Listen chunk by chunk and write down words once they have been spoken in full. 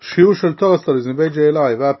שיעור של תורה סטודיס מבית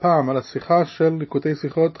ג'אלי, והפעם על השיחה של ליקוטי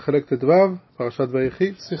שיחות חלק ט"ו, פרשת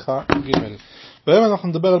ויחי, שיחה ג'. והיום אנחנו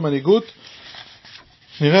נדבר על מנהיגות.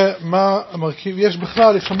 נראה מה המרכיב, יש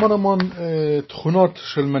המון תכונות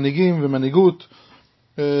של מנהיגים ומנהיגות,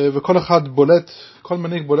 וכל אחד בולט, כל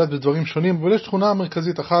מנהיג בולט בדברים שונים, אבל יש תכונה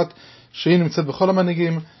מרכזית אחת שהיא נמצאת בכל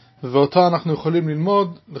המנהיגים, ואותה אנחנו יכולים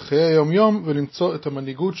ללמוד לחיי היום יום ולמצוא את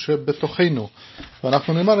המנהיגות שבתוכנו.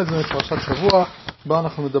 ואנחנו נלמד את זה מפרשת שבוע, בה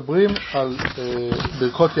אנחנו מדברים על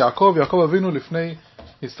ברכות יעקב. יעקב אבינו לפני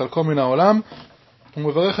הסתלקו מן העולם, הוא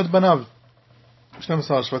מברך את בניו,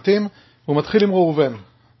 12 השבטים, והוא מתחיל עם ראובן.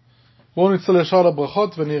 בואו נצא ישר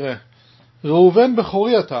לברכות ונראה. ראובן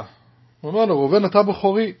בכורי אתה. הוא אומר לו, ראובן אתה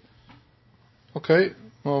בכורי. אוקיי,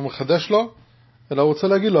 הוא מחדש לו, אלא הוא רוצה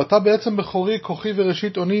להגיד לו, אתה בעצם בכורי, כוחי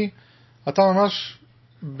וראשית עוני, אתה ממש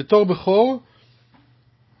בתור בכור,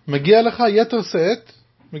 מגיע לך יתר שאת,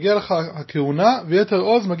 מגיע לך הכהונה, ויתר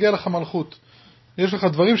עוז מגיע לך מלכות. יש לך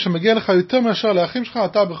דברים שמגיע לך יותר מאשר לאחים שלך,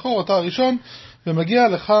 אתה בכור, אתה הראשון, ומגיע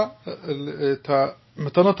לך את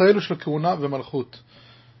המתנות האלו של כהונה ומלכות.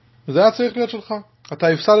 וזה היה צריך להיות שלך. אתה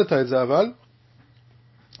הפסדת את זה, אבל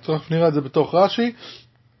צריך נראה את זה בתוך רש"י,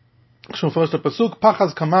 כשמפרש את הפסוק,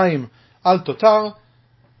 פחז כמים אל תותר,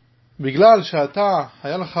 בגלל שאתה,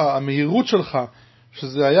 היה לך המהירות שלך,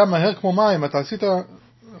 שזה היה מהר כמו מים, אתה עשית,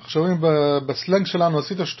 חושבים בסלנג שלנו,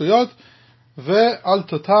 עשית שטויות, ואל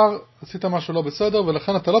תותר, עשית משהו לא בסדר,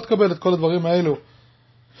 ולכן אתה לא תקבל את כל הדברים האלו,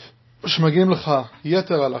 שמגיעים לך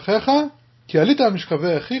יתר על אחיך, כי עלית על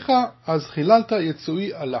משכבי אחיך, אז חיללת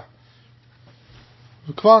יצואי עלה.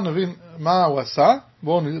 וכבר נבין מה הוא עשה,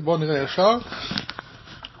 בואו נראה ישר,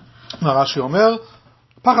 מה רש"י אומר,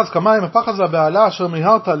 פחז כמים, הפחז והבעלה אשר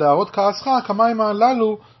מיהרת להראות כעסך, הכמים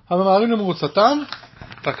הללו הממהרים למרוצתם,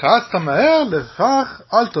 אתה כעסת מהר, לכך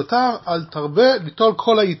אל תותר, אל תרבה, ליטול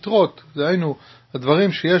כל היתרות, זה היינו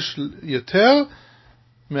הדברים שיש יותר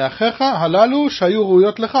מאחיך הללו שהיו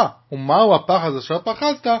ראויות לך. ומהו הפחז אשר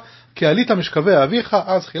פחזת? כי עלית משכבי אביך,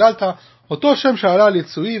 אז חיללת, אותו שם שעלה על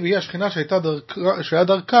יצואי, והיא השכינה שהיה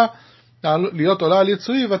דרכה להיות עולה על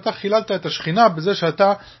יצואי, ואתה חיללת את השכינה בזה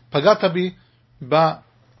שאתה פגעת בי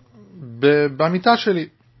במיטה שלי,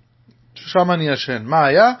 ששם אני ישן. מה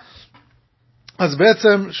היה? אז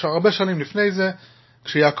בעצם הרבה שנים לפני זה,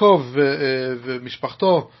 כשיעקב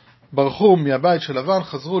ומשפחתו ברחו מהבית של לבן,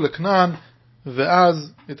 חזרו לכנען,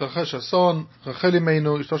 ואז התרחש אסון, רחל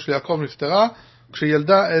אמנו, אשתו של יעקב, נפטרה, כשהיא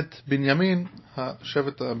ילדה את בנימין,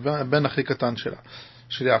 השבט, הבן הכי קטן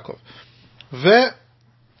של יעקב.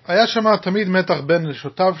 והיה שם תמיד מתח בין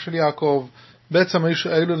נשותיו של יעקב, בעצם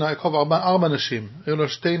היו לו ליעקב 4 נשים, היו לו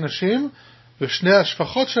 2 נשים, ושני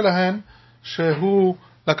השפחות שלהן, שהוא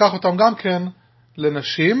לקח אותם גם כן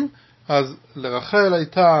לנשים. אז לרחל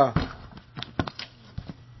הייתה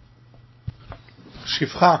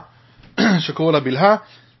שפחה שקראו לה בלהה,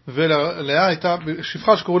 וללאה הייתה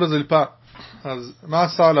שפחה שקראו לה זלפה. אז מה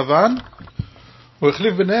עשה לבן? הוא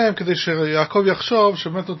החליף ביניהם כדי שיעקב יחשוב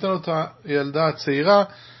שבאמת נותן לו את הילדה הצעירה.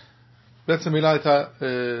 בעצם מילה הייתה,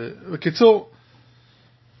 בקיצור,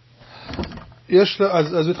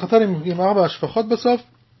 אז הוא התחתן עם 4 השפחות בסוף,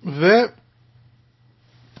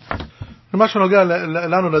 ומה שנוגע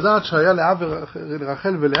לנו לדעת שהיה לאה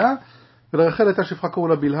ורחל ולאה, ולרחל הייתה שפחה קראו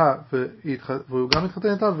לה בלהה, והוא גם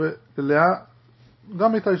התחתן איתה, ולאה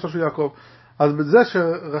גם הייתה אשתו של יעקב. אז בזה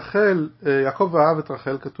שרחל, יעקב אהב את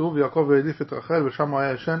רחל, כתוב, ויעקב העדיף את רחל, ושם הוא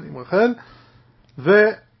היה ישן עם רחל,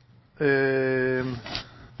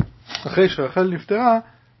 אחרי שרחל נפטרה,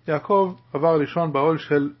 יעקב עבר לישון באוהל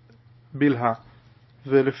של בלהה.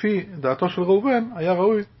 ולפי דעתו של ראובן, היה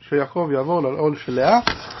ראוי שיעקב יעבור לאוהל של לאה,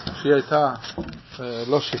 שהיא הייתה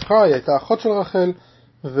לא שפחה, היא הייתה אחות של רחל,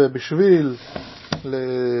 ובשביל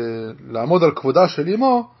לעמוד על כבודה של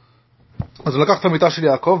אמו, אז הוא לקח את המיטה של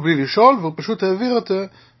יעקב בלי לשאול, והוא פשוט העביר את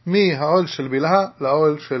מהאוהל של בלהה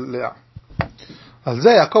לאוהל של לאה. על זה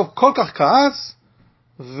יעקב כל כך כעס,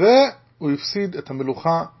 והוא הפסיד את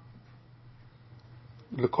המלוכה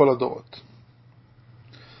לכל הדורות.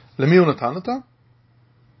 למי הוא נתן אותה?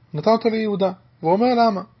 נתן אותה ליהודה. והוא אומר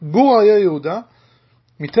למה? גור אריה יהודה,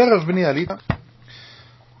 מטרף בני עלית.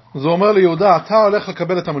 אז הוא אומר ליהודה, אתה הולך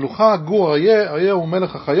לקבל את המלוכה, גור אריה, אריה הוא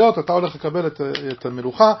מלך החיות, אתה הולך לקבל את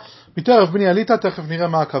המלוכה, מטרף בני עלית, תכף נראה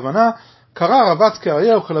מה הכוונה. קרא רבץ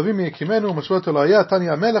כאריה וכלבים מיקימנו, ומשווה אותו לאריה, אתה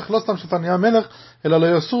נהיה מלך, לא סתם שאתה נהיה מלך, אלא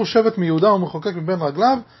לא יסור שבט מיהודה ומחוקק מבין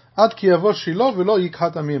רגליו, עד כי יבוא שילה ולא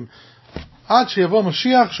יקהת עמים. עד שיבוא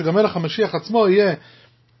משיח, שגם מלך המשיח עצמו יהיה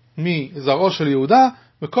מזרעו של יהודה,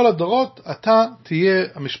 וכל הדורות אתה תהיה,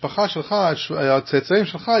 המשפחה שלך, הצאצאים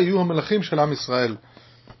שלך יהיו המלכים של עם ישראל.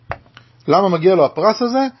 למה מגיע לו הפרס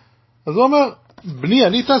הזה? אז הוא אומר, בני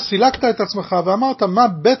ענית, סילקת את עצמך ואמרת, מה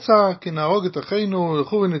בצע כי נהרוג את אחינו,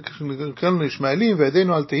 הלכו ונקראנו ישמעאלים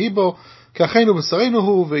וידינו אל תהי בו, כי אחינו בשרנו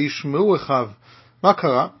הוא וישמעו אחיו. מה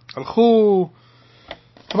קרה? הלכו,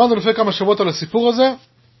 אמרנו לפני כמה שבועות על הסיפור הזה,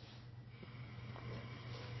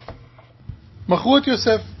 מכרו את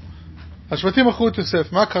יוסף. השבטים מכרו את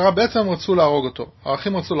יוסף. מה קרה? בעצם הם רצו להרוג אותו.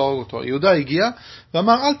 האחים רצו להרוג אותו. יהודה הגיע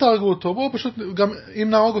ואמר, אל תהרגו אותו, בואו פשוט, גם אם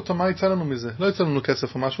נהרוג אותו, מה יצא לנו מזה? לא יצא לנו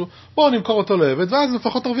כסף או משהו. בואו נמכור אותו לעבד, ואז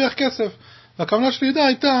לפחות תרוויח כסף. והכוונה של יהודה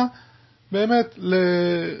הייתה באמת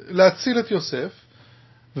להציל את יוסף,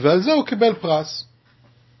 ועל זה הוא קיבל פרס.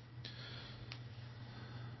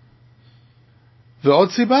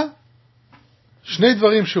 ועוד סיבה, שני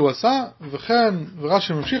דברים שהוא עשה, וכן,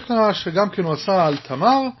 ורש"י ממשיך למה, שגם כן הוא עשה על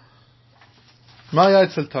תמר. מה היה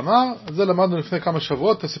אצל תמר? אז זה למדנו לפני כמה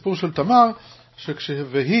שבועות, את הסיפור של תמר,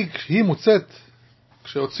 כשהיא מוצאת,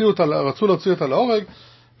 רצו להוציא אותה להורג,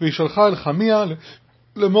 והיא שלחה אל חמיה,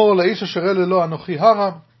 לאמור לאיש אשר אלה לו אנוכי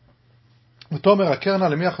הרה, ותאמר הקרנה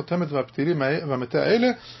למי החותמת והפתילים והמתי האלה,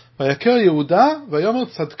 ויקר יהודה, ויאמר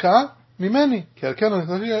צדקה ממני, כי על כן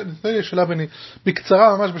נתנה לי שאלה בני.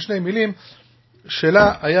 בקצרה, ממש בשני מילים,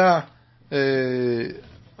 שאלה היה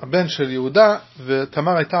הבן של יהודה,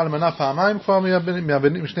 ותמר הייתה אלמנה פעמיים כבר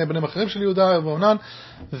משני בנים אחרים של יהודה ואונן,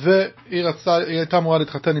 והיא הייתה אמורה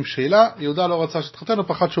להתחתן עם שאלה. יהודה לא רצה שתתחתן, הוא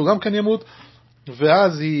פחד שהוא גם כן ימות,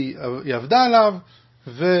 ואז היא עבדה עליו,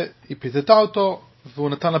 והיא פיתתה אותו, והוא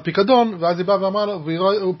נתן לה פיקדון, ואז היא באה ואמרה לו,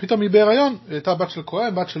 ופתאום היא בהיריון, היא הייתה בת של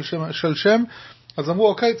כהן, בת של שם, אז אמרו,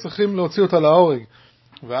 אוקיי, צריכים להוציא אותה להורג.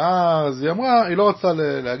 ואז היא אמרה, היא לא רצתה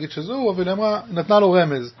להגיד שזהו, אבל היא אמרה, נתנה לו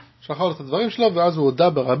רמז, שלחה לו את הדברים שלו, ואז הוא הודע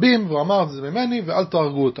ברבים, והוא אמר, זה ממני, ואל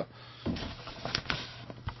תהרגו אותה.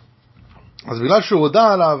 אז בגלל שהוא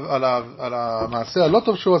הודע על המעשה הלא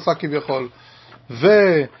טוב שהוא עשה כביכול,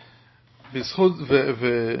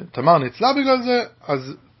 ותמר ניצלה בגלל זה,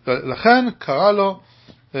 אז לכן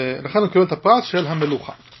לכן הוא קיבל את הפרס של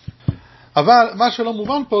המלוכה. אבל מה שלא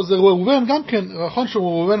מובן פה זה ראובן גם כן, נכון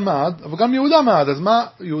שהוא ראובן מעד, אבל גם יהודה מעד. אז מה,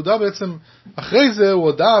 יהודה בעצם אחרי זה הוא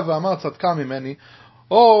הודע ואמר צדקה ממני,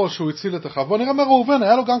 או שהוא הציל את אחיו. בוא נראה מה ראובן,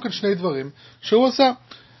 היה לו גם כן שני דברים שהוא עשה.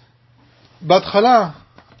 בהתחלה,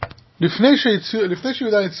 לפני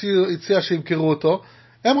שיהודה הציע שימכרו אותו,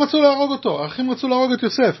 הם רצו להרוג אותו, האחים רצו להרוג את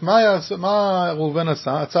יוסף. מה ראובן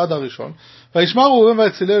עשה? הצעד הראשון, וישמע ראובן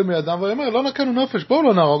ויצילהו מידם, ויאמר לא נקנו נפש, בואו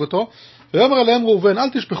לא נהרוג אותו. ויאמר אליהם ראובן, אל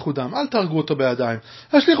תשפכו דם, אל תהרגו אותו בידיים,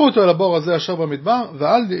 השליחו אותו אל הבור הזה אשר במדבר,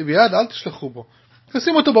 ויד אל תשלחו בו.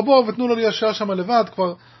 תשימו אותו בבור ותנו לו להישאר שם לבד,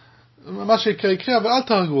 כבר מה שיקרה, אבל אל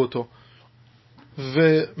תהרגו אותו.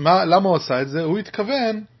 ולמה הוא עשה את זה? הוא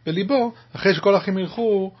התכוון בליבו, אחרי שכל האחים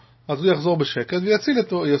ילכו, אז הוא יחזור בשקט ויציל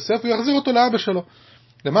את יוסף ויחזיר אותו לאבא שלו.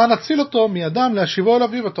 למען נציל אותו מידם להשיבו אל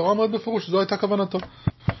אביו, התורה אומרת בפירוש, זו הייתה כוונתו.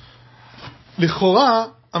 לכאורה,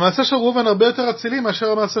 המעשה של ראובן הרבה יותר אצילי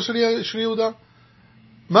מאשר המעשה של יהודה.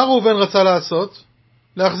 מה ראובן רצה לעשות?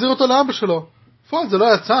 להחזיר אותו לאבא שלו. בפועל זה לא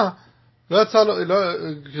יצא,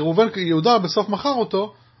 יהודה בסוף מכר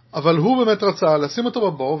אותו, אבל הוא באמת רצה לשים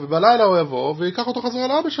אותו בבור, ובלילה הוא יבוא ויקח אותו חזרה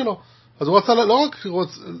לאבא שלו. אז הוא רצה לא רק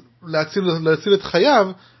להציל את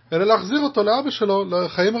חייו, אלא להחזיר אותו לאבא שלו,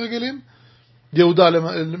 לחיים הרגילים. יהודה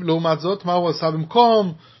לעומת זאת, מה הוא עשה?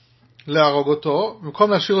 במקום להרוג אותו,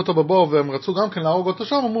 במקום להשאיר אותו בבור, והם רצו גם כן להרוג אותו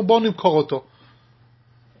שם, אמרו בואו נמכור אותו.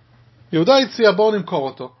 יהודה הציע בואו נמכור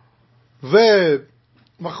אותו.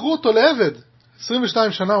 ומכרו אותו לעבד.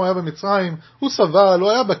 22 שנה הוא היה במצרים, הוא סבל, הוא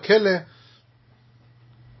היה בכלא.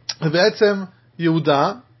 ובעצם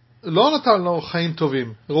יהודה לא נתן לו חיים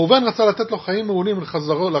טובים. ראובן רצה לתת לו חיים מעולים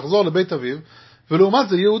לחזור לבית אביו, ולעומת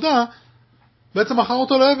זה יהודה בעצם מכר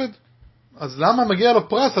אותו לעבד. אז למה מגיע לו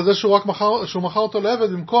פרס על זה שהוא מכר אותו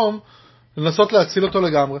לעבד במקום לנסות להציל אותו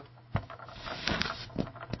לגמרי?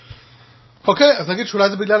 אוקיי, אז נגיד שאולי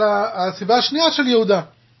זה בגלל הסיבה השנייה של יהודה.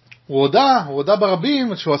 הוא הודע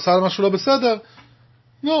ברבים שהוא עשה משהו לא בסדר.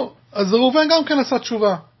 אז ראובן גם כן עשה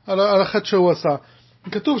תשובה על החטא שהוא עשה.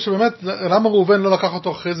 כתוב שבאמת, למה ראובן לא לקח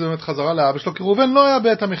אותו אחרי זה באמת חזרה לאבא שלו? כי ראובן לא היה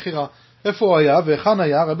בעת המכירה. איפה הוא היה והיכן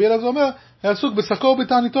היה? רבי אלעזר אומר, היה עסוק בשקו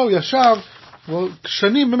ובתעניתו, הוא ישב,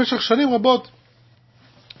 במשך שנים רבות,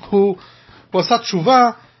 הוא עשה תשובה,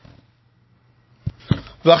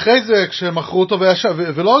 ואחרי זה כשמכרו אותו וישב,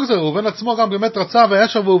 ולא רק זה, ראובן עצמו גם באמת רצה,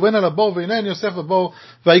 וישב ראובן על הבור, והנה יוסף בבור,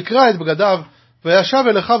 ויקרא את בגדיו, וישב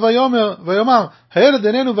אל אחיו ויאמר, הילד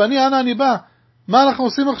איננו ואני, אנה אני בא? מה אנחנו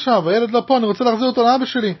עושים עכשיו? הילד לא פה, אני רוצה להחזיר אותו לאבא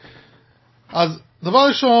שלי. אז דבר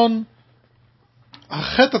ראשון,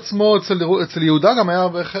 החטא עצמו אצל יהודה גם היה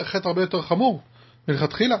חטא הרבה יותר חמור,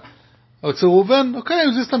 מלכתחילה. אצל ראובן, אוקיי,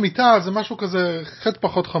 הוא זיז את המיטה, זה משהו כזה, חטא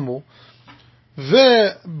פחות חמור.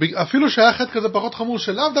 ואפילו שהיה חטא כזה פחות חמור,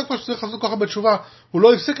 שלאו דווקא שצריך לעשות ככה בתשובה, הוא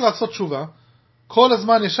לא הפסיק לעשות תשובה, כל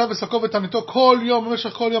הזמן ישב וסקוב את עמיתו, כל יום, במשך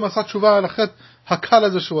כל יום עשה תשובה על החטא הקל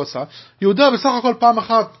הזה שהוא עשה. יהודה בסך הכל פעם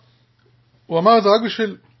אחת, הוא אמר את זה רק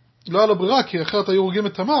בשביל, לא היה לו ברירה, כי אחרת היו הורגים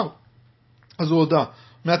את תמר, אז הוא הודה.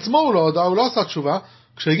 מעצמו הוא לא הודה, הוא לא עשה תשובה,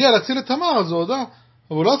 כשהגיע להציל את תמר, אז הוא הודה,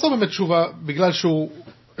 אבל הוא לא עשה באמת תשובה, בגלל שהוא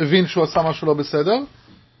הבין שהוא עשה משהו לא בסדר.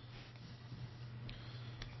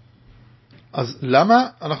 אז למה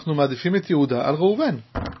אנחנו מעדיפים את יהודה על ראובן?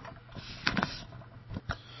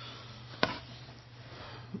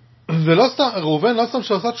 ולא סתם, ראובן לא סתם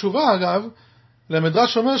שעשה תשובה, אגב,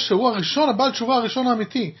 למדרש אומר שהוא הראשון, הבעל תשובה הראשון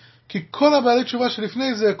האמיתי, כי כל הבעלי תשובה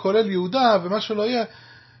שלפני זה, כולל יהודה ומה שלא יהיה,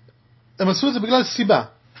 הם עשו את זה בגלל סיבה.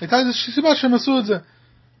 הייתה איזושהי סיבה שהם עשו את זה.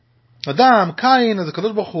 אדם, קין, אז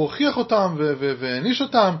הקדוש ברוך הוא הוכיח אותם והעניש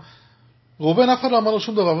אותם. ראובן אף אחד לא אמר לו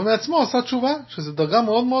שום דבר, ומעצמו עשה תשובה, שזו דרגה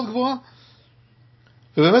מאוד מאוד גבוהה.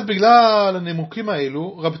 ובאמת בגלל הנימוקים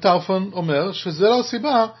האלו, רב טרפון אומר שזה לא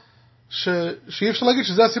הסיבה, שאי אפשר להגיד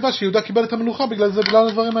שזה הסיבה שיהודה קיבל את המלוכה בגלל זה, בגלל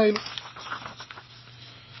הדברים האלו.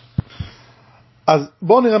 אז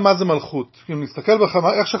בואו נראה מה זה מלכות. אם נסתכל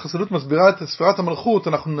איך שהחסידות מסבירה את ספירת המלכות,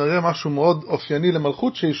 אנחנו נראה משהו מאוד אופייני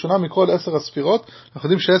למלכות, שהיא שונה מכל 10 הספירות.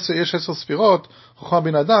 אנחנו יודעים שיש 10 ספירות, חוכמה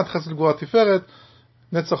בינה דעת, חסד גבורה תפארת,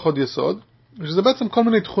 נצח הוד יסוד, שזה בעצם כל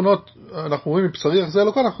מיני תכונות, אנחנו רואים מבשרי איך זה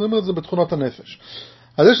אלוקה, אנחנו רואים את זה בתכונות הנפש.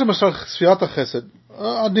 אז יש למשל ספירת החסד,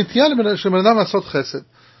 הנטייה של בן אדם לעשות חסד.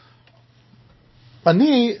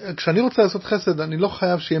 כשאני רוצה לעשות חסד, אני לא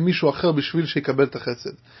חייב שיהיה מישהו אחר בשביל שיקבל את החסד.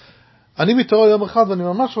 אני מתעורר יום אחד ואני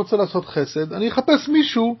ממש רוצה לעשות חסד, אני אחפש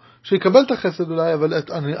מישהו שיקבל את החסד אולי, אבל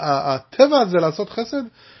הטבע הזה לעשות חסד,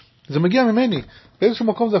 זה מגיע ממני. באיזשהו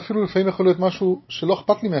מקום זה אפילו לפעמים יכול להיות משהו שלא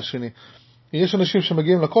אכפת לי מהשני. יש אנשים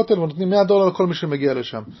שמגיעים לכותל ונותנים $100 לכל מי שמגיע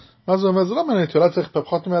לשם. מה זה אומר? זה לא מעניין, אולי צריך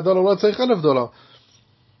פחות $100, אולי צריך $1,000.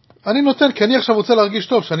 אני נותן, כי אני עכשיו רוצה להרגיש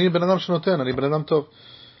טוב, שאני בן אדם שנותן, אני בן אדם טוב.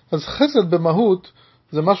 אז חסד במהות,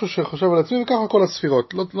 זה משהו שחושב על עצמי, וככה כל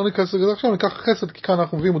הספירות. לא ניכנס לזה עכשיו, ניקח חסד, כי כאן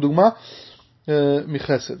אנחנו מביאים דוגמה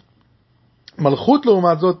מחסד. מלכות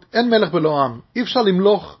לעומת זאת, אין מלך בלא עם. אי אפשר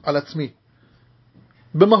למלוך על עצמי.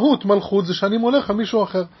 במהות מלכות זה שאני מולך על מישהו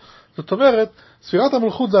אחר. זאת אומרת, ספירת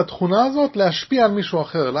המלכות זה התכונה הזאת להשפיע על מישהו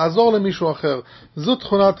אחר, לעזור למישהו אחר. זו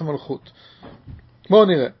תכונת המלכות. בואו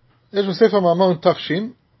נראה. יש בספר מאמר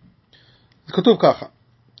תפשין, זה כתוב ככה.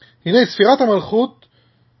 הנה ספירת המלכות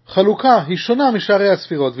חלוקה היא שונה משארי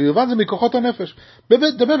הספירות, ויובן זה מכוחות הנפש.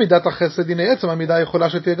 דבר מידת החסד, הנה עצם המידה יכולה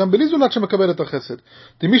שתהיה גם בלי זולת שמקבל את החסד.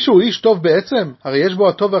 מישהו איש טוב בעצם, הרי יש בו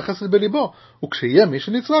הטוב והחסד בליבו, וכשיהיה מי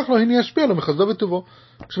שנצרך לו, הנה ישפיע לו מחסדו וטובו.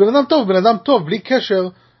 כשבן אדם טוב, בן אדם טוב, בלי קשר,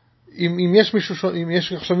 אם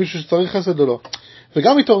יש עכשיו מישהו שצריך חסד או לא.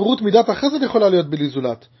 וגם התעוררות מידת החסד יכולה להיות בלי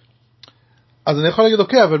זולת. אז אני יכול להגיד,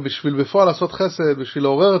 אוקיי, אבל בשביל בפועל לעשות חסד, בשביל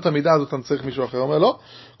לעורר את המידה הזאת, אני צריך מישהו אחר. אומר, לא.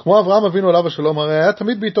 כמו אברהם אבינו עליו השלום, הרי היה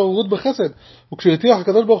תמיד בהתעוררות בחסד. וכשהטיח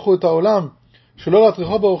הקדוש ברוך הוא את העולם, שלא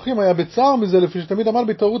להטריחו באורחים, היה בצער מזה, לפי שתמיד עמד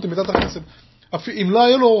בהתעוררות עם מידת החסד. אם לא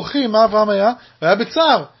היו לו אורחים, מה אברהם היה? היה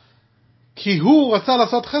בצער. כי הוא רצה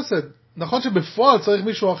לעשות חסד. נכון שבפועל צריך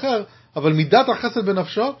מישהו אחר, אבל מידת החסד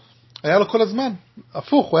בנפשו, היה לו כל הזמן.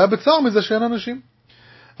 הפוך, הוא היה בצער מזה שאין אנשים.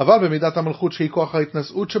 אבל במידת המלכות שהיא כוח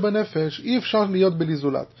ההתנשאות שבנפש, אי אפשר להיות בלי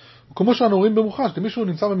זולת. וכמו שאנו רואים במוחש, כשמישהו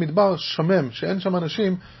נמצא במדבר שמם, שאין שם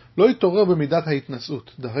אנשים, לא יתעורר במידת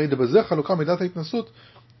ההתנשאות. דהרי בזה חלוקה מידת ההתנשאות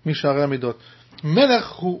משערי המידות.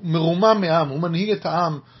 מלך הוא מרומם מעם, הוא מנהיג את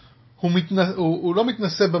העם, הוא לא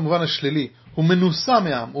מתנשא במובן השלילי, הוא מנוסה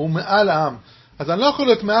מעם, הוא מעל העם. אז אני לא יכול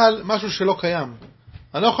להיות מעל משהו שלא קיים.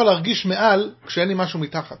 אני לא יכול להרגיש מעל כשאין לי משהו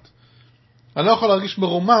מתחת. אני לא יכול להרגיש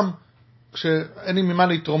מרומם כשאין לי ממה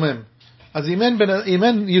להתרומם. אז אם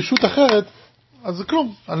אין ישות אחרת, אז זה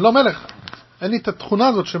כלום, אני לא מלך. אין לי את התכונה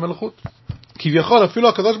הזאת של מלכות. כביכול, אפילו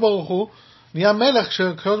הקדוש ברוך הוא נהיה מלך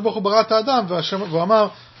כשהקדוש ברוך הוא ברא את האדם, והוא אמר,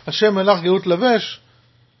 השם מלך גאות לבש,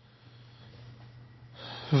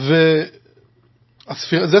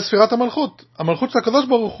 וזה ספירת המלכות. המלכות של הקדוש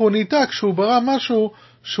ברוך הוא נהייתה כשהוא ברא משהו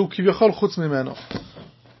שהוא כביכול חוץ ממנו.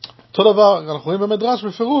 אותו דבר, אנחנו רואים במדרש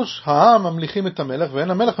בפירוש, העם ממליכים את המלך,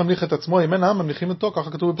 ואין המלך ממליך את עצמו, אם אין העם ממליכים אותו,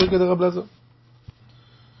 ככה כתוב בפרקי דרב אליעזר.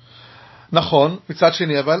 נכון, מצד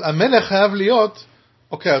שני, אבל המלך חייב להיות,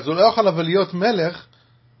 אוקיי, אז הוא לא יכול אבל להיות מלך,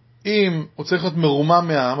 אם הוא צריך להיות מרומם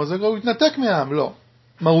מהעם, אז הוא יתנתק מהעם, לא.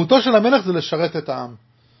 מהותו של המלך זה לשרת את העם.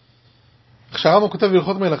 כשהרמב"ם כותב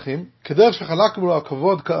בהלכות מלכים, כדרך שחלק בו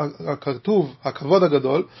הכבוד, הכתוב, הכבוד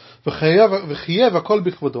הגדול, וחייב הכל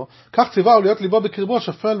בכבודו, כך ציווה להיות ליבו בקרבו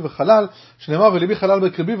שפל וחלל, שנאמר וליבי חלל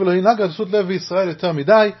בקרבי ולא ינהג עשות לב וישראל יותר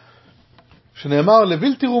מדי, שנאמר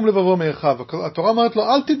לבלתי רום לבבו מאחיו. התורה אומרת לו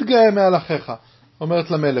אל תתגאה מעל אחיך.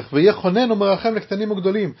 אומרת למלך, ויהיה חונן ומרחם לקטנים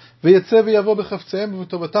וגדולים, ויצא ויבוא בחפציהם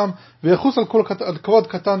ובטובתם, ויחוס על כבוד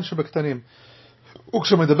קטן שבקטנים.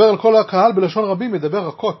 וכשמדבר על כל הקהל בלשון רבים, מדבר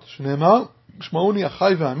רכות, שנאמר, שמעוני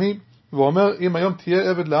אחי ועמי, והוא אומר, אם היום תהיה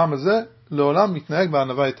עבד לעם הזה, לעולם מתנהג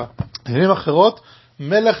בענווה איתה. במילים אחרות,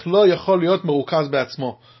 מלך לא יכול להיות מרוכז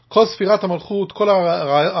בעצמו. כל ספירת המלכות, כל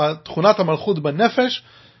תכונת המלכות בנפש,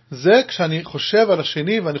 זה כשאני חושב על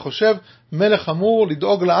השני, ואני חושב, מלך אמור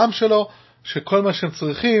לדאוג לעם שלו, שכל מה שהם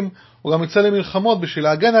צריכים, הוא גם יצא למלחמות בשביל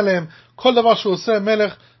להגן עליהם. כל דבר שהוא עושה,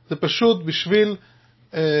 מלך, זה פשוט בשביל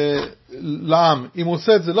לעם. אם הוא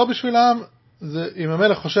עושה את זה לא בשביל העם, אם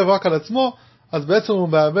המלך חושב רק על עצמו, אז בעצם הוא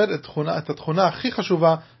מאבד את התכונה הכי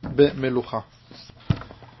חשובה במלוכה.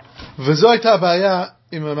 וזו הייתה הבעיה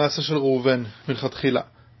עם המעשה של ראובן מלכתחילה.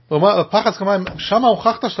 הוא אומר, פחד כמיים, שמה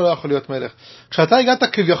הוכחת שאתה לא יכול להיות מלך. כשאתה הגעת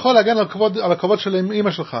כביכול להגן על הכבוד של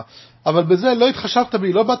אמא שלך, אבל בזה לא התחשבת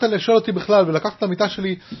בי, לא באת לשאול אותי בכלל, ולקחת את המיטה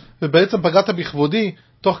שלי, ובעצם פגעת בכבודי,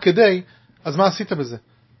 תוך כדי, אז מה עשית בזה?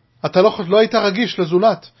 אתה לא היית רגיש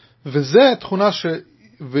לזולת. וזה תכונה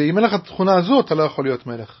ואם אין לך את התכונה הזו, אתה לא יכול להיות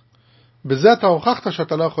מלך. בזה אתה הוכחת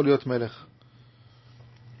שאתה לא יכול להיות מלך.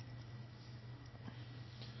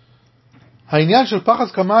 העניין של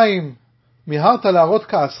פחז כמיים, מיהרת להראות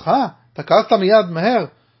כעסך, אתה כעסת מיד מהר,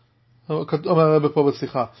 אומר הרב פה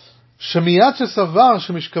בשיחה, שמיד שסבר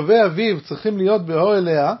שמשכבי אביו צריכים להיות באור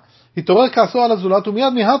אליה, התעורר כעסו על הזולת,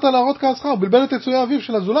 ומיד מיהרת להראות כעסך, הוא בלבל את יצויי אביו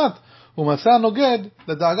של הזולת, הוא מעשה הנוגד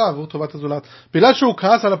לדאגה עבור טובת הזולת. בגלל שהוא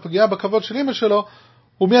כעס על הפגיעה בכבוד של אמא שלו,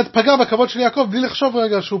 הוא מיד פגע בכבוד של יעקב, בלי לחשוב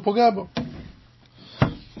רגע שהוא פוגע בו.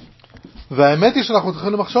 והאמת היא שאנחנו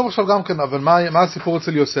צריכים לחשוב עכשיו גם כן, אבל מה הסיפור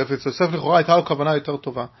אצל יוסף? אצל יוסף לכאורה הייתה לו כוונה יותר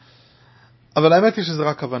טובה. אבל האמת היא שזה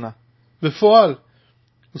רק כוונה. בפועל,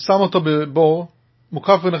 הוא שם אותו בבור,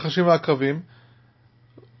 מוקף בנחשים ועקרבים,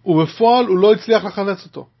 ובפועל הוא לא הצליח לחלץ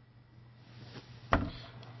אותו.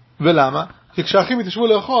 ולמה? כי כשהאחים התיישבו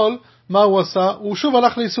לאכול, מה הוא עשה? הוא שוב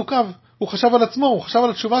הלך לעיסוקיו. הוא חשב על עצמו, הוא חשב על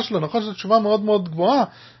התשובה שלו. נכון שזו תשובה מאוד מאוד גבוהה,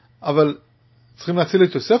 אבל צריכים להציל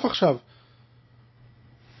את יוסף עכשיו.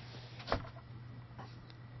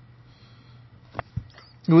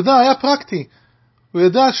 יהודה היה פרקטי. הוא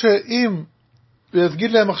ידע שאם הוא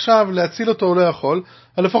יגיד להם עכשיו להציל אותו הוא לא יכול,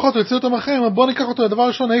 אבל לפחות הוא יציל אותו מהחיים, בוא ניקח אותו לדבר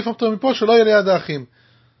ראשון, נעיף אותו מפה שלא יהיה ליד האחים.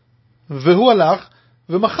 והוא הלך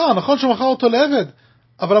ומחר, נכון שהוא מחר אותו לעבד,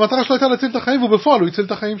 אבל המטרה שלו הייתה להציל את החיים, ובפועל הוא הציל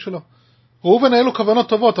את החיים שלו. ראובן היה לו כוונות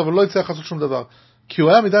טובות, אבל לא הצליח לעשות שום דבר. כי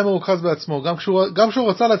הוא היה מדי מרוכז בעצמו. גם כשהוא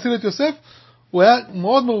רצה להציל את יוסף, הוא היה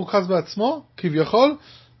מאוד מרוכז בעצמו, כביכול,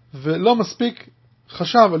 ולא מספיק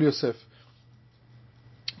חשב על יוסף.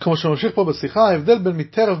 כמו שממשיך פה בשיחה, ההבדל בין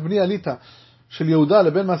מטרף בני עליתה של יהודה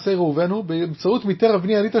לבין מעשה ראובן הוא, באמצעות מטרף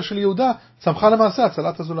בני עליתה של יהודה, צמחה למעשה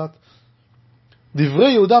הצלת הזולת.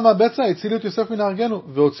 דברי יהודה מהבצע הצילו את יוסף מן הארגנו,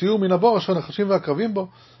 והוציאו מן הבור אשר נחשים ועקרבים בו.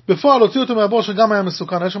 בפועל הוציאו אותו מהבור שגם היה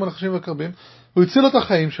מסוכן, היה שם נחשים ועקרבים, הוא הציל את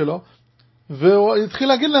החיים שלו, והוא התחיל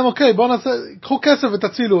להגיד להם, אוקיי, בואו קחו כסף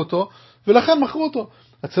ותצילו אותו, ולכן מכרו אותו.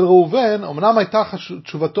 אצל ראובן, אמנם הייתה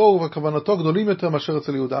תשובתו וכוונתו גדולים יותר מאשר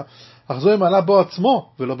אצל יהודה, אך זו היא מעלה בו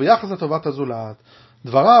עצמו, ולא ביחס לטובת הזולת.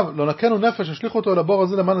 דבריו, לא נקנו נפש, השליחו אותו אל הבור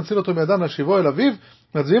הזה למען נציל אותו מידם להשיבו אל אביו,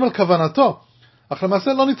 מצביעים על כוונתו. אך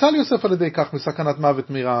למעשה לא ניצל יוסף על ידי כך מסכנת מוות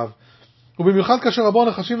מרעב. ובמיוחד כאשר הבור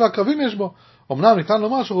נחשים ועקרבים יש בו. אמנם ניתן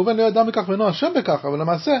לומר שראובן לא ידע מכך ואינו אשם בכך, אבל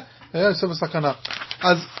למעשה היה יוסף בסכנה.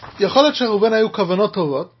 אז יכול להיות שראובן היו כוונות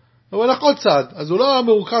טובות, הוא הלך עוד צעד, אז הוא לא היה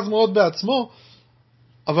מרוכז מאוד בעצמו,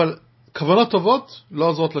 אבל כוונות טובות לא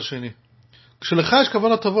עוזרות לשני. כשלך יש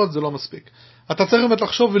כוונות טובות זה לא מספיק. אתה צריך באמת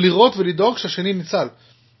לחשוב ולראות ולדאוג שהשני ניצל.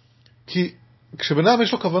 כי כשבן אדם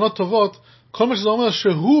יש לו כוונות טובות, כל מה שזה אומר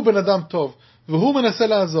שהוא בן אדם טוב, והוא מנסה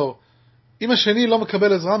לעזור. אם השני לא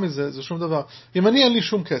מקבל עזרה מזה, זה שום דבר. אם אני אין לי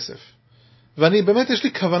שום כסף, ואני באמת יש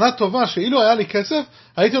לי כוונה טובה, שאילו היה לי כסף,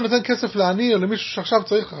 הייתי נותן כסף לעני או למישהו שעכשיו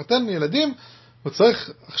צריך לחתן מילדים,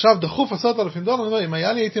 וצריך עכשיו דחוף $10,000, אני אומר, אם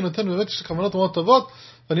היה לי הייתי נותן, באמת יש לי כוונות מאוד טובות,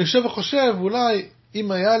 ואני יושב וחושב, אולי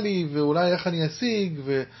אם היה לי, ואולי איך אני אשיג,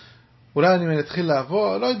 ואולי אני אתחיל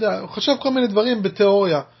לעבור, לא יודע, הוא חושב כל מיני דברים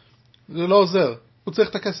בתיאוריה, זה לא עוזר, הוא צריך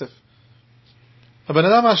את הכסף. הבן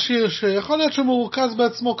אדם העשיר שיכול להיות שהוא מורכז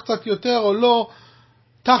בעצמו קצת יותר או לא,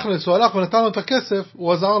 תכלס, הוא הלך ונתן לו את הכסף,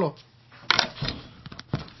 הוא עזר לו.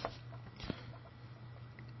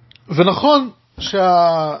 ונכון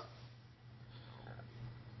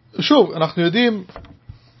שוב, אנחנו יודעים,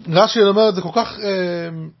 רש"י אומר את זה כל כך,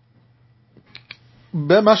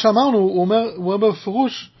 במה שאמרנו, הוא אומר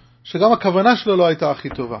בפירוש שגם הכוונה שלו לא הייתה הכי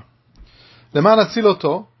טובה. למען נציל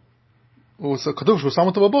אותו, כתוב שהוא שם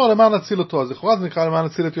אותו בבור, למען נציל אותו, אז לכאורה זה נקרא למען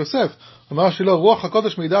נציל את יוסף. אומר שלא, רוח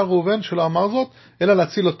הקודש מעידה על ראובן שלא אמר זאת, אלא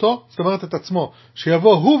להציל אותו, זאת אומרת את עצמו,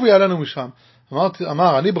 שיבוא הוא ויעלנו משם.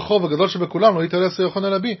 אמר, אני בכור וגדול שבכולם, לא יתעלה עשר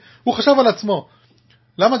יוחנן לבי. הוא חשב על עצמו.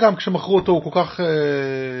 למה גם כשמכרו אותו הוא כל כך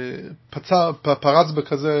פרץ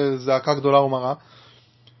בכזה זעקה גדולה ומרה?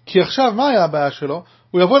 כי עכשיו, מה היה הבעיה שלו?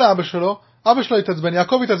 הוא יבוא לאבא שלו, אבא שלו יתעצבן,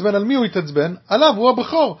 יעקב יתעצבן, על מי הוא יתעצבן? עליו, הוא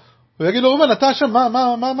הבכור. הוא יגיד לו, ראובן, אתה שם,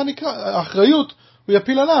 מה נקרא? האחריות, הוא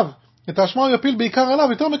יפיל עליו. את האשמה הוא יפיל בעיקר עליו,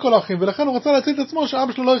 יותר מכל האחים, ולכן הוא רצה להציל את עצמו,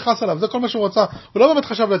 שאבא שלו לא יכעס עליו. זה כל מה שהוא רצה. הוא לא באמת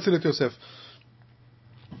חשב להציל את יוסף.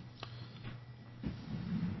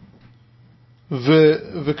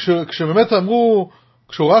 וכשבאמת אמרו,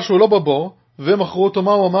 כשהוא ראה שהוא לא בבור, ומכרו אותו,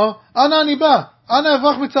 מה הוא אמר? אנה אני בא, אנה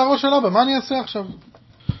אברח מצערו של אבא, מה אני אעשה עכשיו?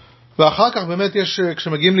 ואחר כך באמת יש,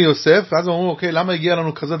 כשמגיעים ליוסף, ואז הם אמרו, אוקיי, למה הגיע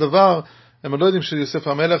לנו כזה דבר? הם לא יודעים שיוסף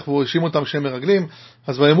המלך, והוא האשים אותם שהם מרגלים,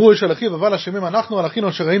 אז ואמרו איש על אחיו, אבל אשמים אנחנו על אחינו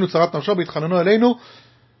אשר ראינו צרת נפשו והתחננו אלינו,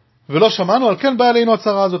 ולא שמענו, על כן באה אלינו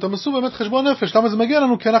הצרה הזאת. הם עשו באמת חשבון נפש, למה זה מגיע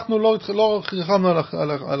לנו? כי אנחנו לא ריחמנו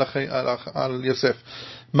על יוסף.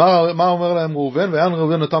 מה אומר להם ראובן? ויען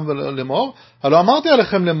ראובן אותם לאמור, הלא אמרתי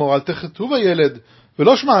עליכם לאמור, אל תחטאו בילד,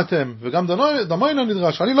 ולא שמעתם, וגם דמו אינו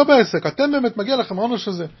נדרש, אני לא בעסק, אתם באמת מגיע לכם העונש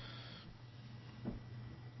הזה.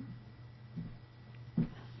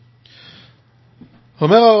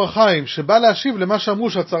 אומר האור החיים, שבא להשיב למה שאמרו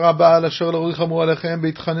שהצרה באה על אשר לא ריחמו עליכם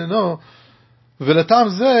בהתחננו, ולטעם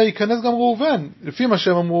זה ייכנס גם ראובן, לפי מה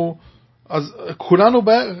שהם אמרו, אז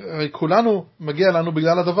כולנו מגיע לנו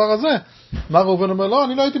בגלל הדבר הזה. מה ראובן אומר? לא,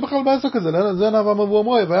 אני לא הייתי בכלל בעסק הזה, זה נאווה מבוא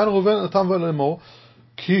אמרו, ויען ראובן אותם ולאמור,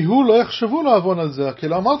 כי הוא לא יחשבו לעוון על זה, כי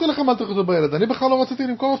לא אמרתי לכם אל תחטאו בילד, אני בכלל לא רציתי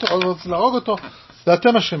למכור אותו, או רציתי להרוג אותו, זה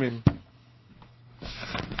אתם אשמים.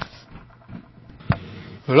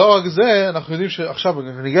 ולא רק זה, אנחנו יודעים שעכשיו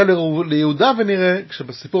נגיע ליהודה ונראה,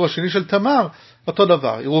 כשבסיפור השני של תמר, אותו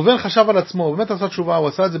דבר. ראובן חשב על עצמו, הוא באמת עשה תשובה, הוא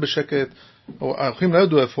עשה את זה בשקט, האחים לא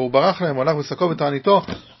ידעו איפה, הוא ברח להם, הוא הלך וסקו בתעניתו,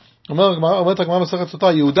 אומרת הגמרא מסכת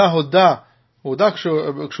סוטה, יהודה הודה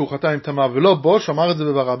כשהוא חטא עם תמר, ולא בוש, אמר את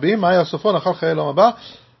זה ברבים, מה היה סופו, נחל חיי עולם הבא.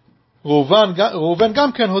 ראובן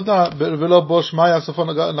גם כן הודה, ולא בוש, מה היה סופו,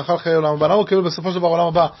 נחל חיי עולם הבא. למה הוא קיבל בסופו של דבר עולם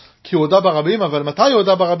הבא? כי הוא הודה ברבים, אבל מתי הוא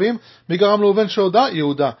הודה ברבים? מי גרם ראובן שהודה?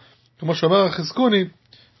 יהודה. כמו שאומר החזקוני,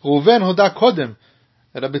 ראובן הודה קודם,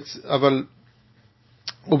 אבל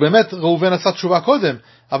הוא באמת, ראובן עשה תשובה קודם,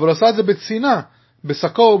 אבל הוא עשה את זה בצינה,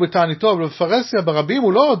 בסקו ובתעניתו, ובפרסיה, ברבים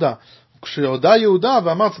הוא לא הודה. כשהודה יהודה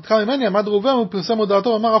ואמר צדקה ממני, עמד ראובן, הוא פרסם הודעתו,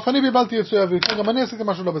 ואמר, אף אני ביבלתי יצוי אבי, גם אני עשיתי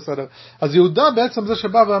משהו לא בסדר. אז יהודה בעצם זה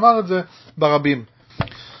שבא ואמר את זה ברבים.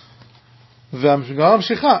 והגמרא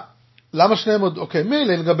ממשיכה, למה שניהם עוד, אוקיי,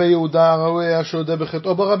 מילא לגבי יהודה ראוי היה שהודה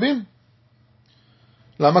בחטאו ברבים?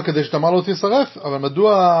 למה? כדי שתמר לא תשרף, אבל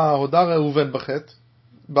מדוע הודה ראובן בחטא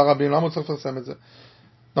ברבים? למה הוא צריך לפרסם את זה?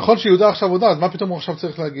 נכון שיהודה עכשיו הודה, אז מה פתאום הוא עכשיו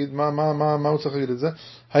צריך להגיד? מה הוא צריך להגיד את זה?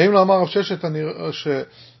 האם לא אמר רב ששת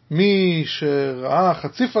מי שראה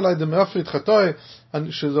חציף עליי דמאפרי את חטאי,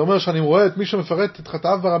 שזה אומר שאני רואה את מי שמפרט את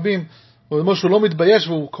חטאיו ברבים, הוא אומר שהוא לא מתבייש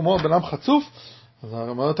והוא כמו בן אדם חצוף, אז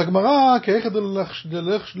אומרת הגמרא, כי איך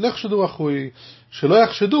לחשדו אחוי, שלא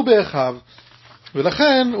יחשדו באחיו,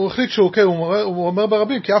 ולכן הוא החליט שהוא אומר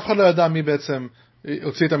ברבים, כי אף אחד לא ידע מי בעצם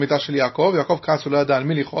הוציא את המיטה של יעקב, יעקב כעס, הוא לא ידע על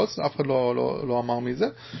מי לחוץ, אף אחד לא אמר מי זה,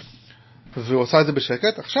 והוא עשה את זה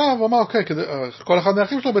בשקט. עכשיו הוא אמר, אוקיי, כל אחד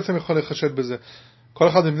מהאחים שלו בעצם יכול לחשד בזה, כל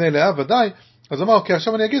אחד מבני לאה ודאי, אז הוא אמר, אוקיי,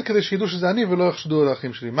 עכשיו אני אגיד כדי שידעו שזה אני ולא יחשדו על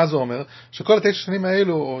האחים שלי. מה זה אומר? שכל 9 שנים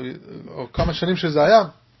האלו, או כמה שנים שזה היה,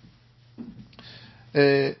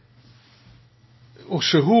 או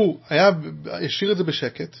שהוא השאיר את זה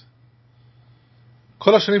בשקט,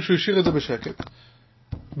 כל השנים שהוא השאיר את זה בשקט,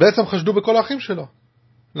 בעצם חשדו בכל האחים שלו.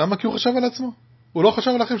 למה? כי הוא חשב על עצמו. הוא לא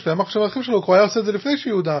חשב על האחים שלו, למה חשב על האחים שלו? הוא היה עושה את זה לפני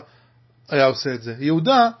שיהודה היה עושה את זה.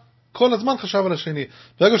 יהודה כל הזמן חשב על השני.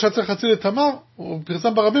 ברגע שהיה צריך להציל את תמר, הוא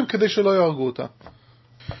פרסם ברבים כדי שלא יהרגו אותה.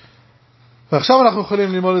 ועכשיו אנחנו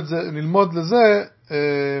יכולים ללמוד לזה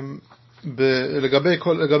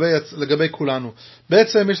לגבי כולנו.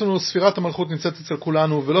 בעצם יש לנו ספירת המלכות נמצאת אצל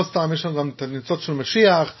כולנו, ולא סתם יש לנו גם את הניצוץ של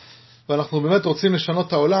משיח, ואנחנו באמת רוצים לשנות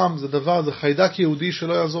את העולם. זה חיידק יהודי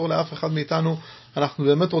שלא יעזור לאף אחד מאיתנו. אנחנו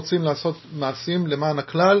באמת רוצים לעשות מעשים למען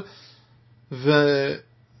הכלל,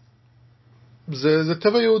 זה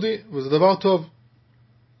טבע יהודי, וזה דבר טוב.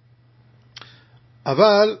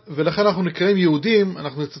 אבל, ולכן אנחנו נקראים יהודים,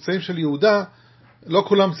 אנחנו צאצאים של יהודה, לא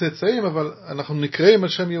כולם צאצאים, אבל אנחנו נקראים על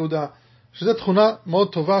שם יהודה, שזו תכונה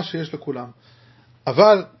מאוד טובה שיש לכולם.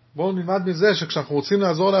 אבל בואו נלמד מזה שכשאנחנו רוצים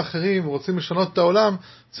לעזור לאחרים, ורוצים לשנות את העולם,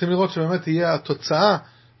 צריכים לראות שבאמת תהיה התוצאה,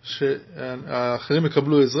 שהאחרים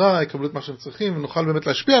יקבלו עזרה, יקבלו את מה שהם צריכים, ונוכל באמת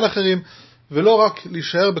להשפיע על אחרים, ולא רק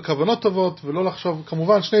להישאר בכוונות טובות, ולא לחשוב,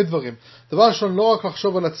 כמובן שני דברים. דבר ראשון, לא רק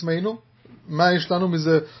לחשוב על עצמנו, מה יש לנו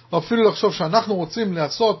מזה, או אפילו לחשוב שאנחנו רוצים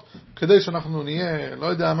לעשות כדי שאנחנו נהיה, לא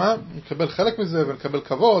יודע מה, נקבל חלק מזה ונקבל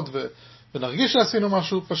כבוד ונרגיש שעשינו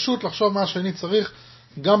משהו. פשוט לחשוב מה השני צריך,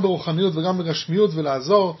 גם ברוחניות וגם בגשמיות,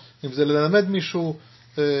 ולעזור, אם זה ללמד מישהו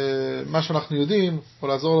מה שאנחנו יודעים, או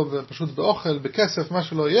לעזור לו פשוט באוכל, בכסף, מה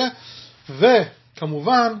שלא יהיה.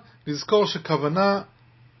 וכמובן לזכור שכוונה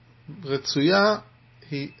רצויה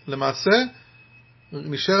היא למעשה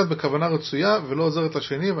נשארת בכוונה רצויה ולא עוזרת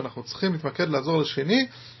לשני, ואנחנו צריכים להתמקד לעזור לשני,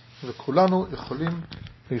 וכולנו יכולים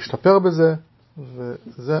להשתפר בזה.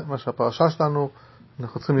 וזה מה שהפרשה שלנו,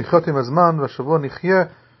 אנחנו צריכים לחיות עם הזמן, והשבוע נחיה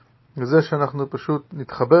בזה שאנחנו פשוט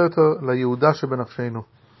נתחבר יותר ליהודה שבנפשנו.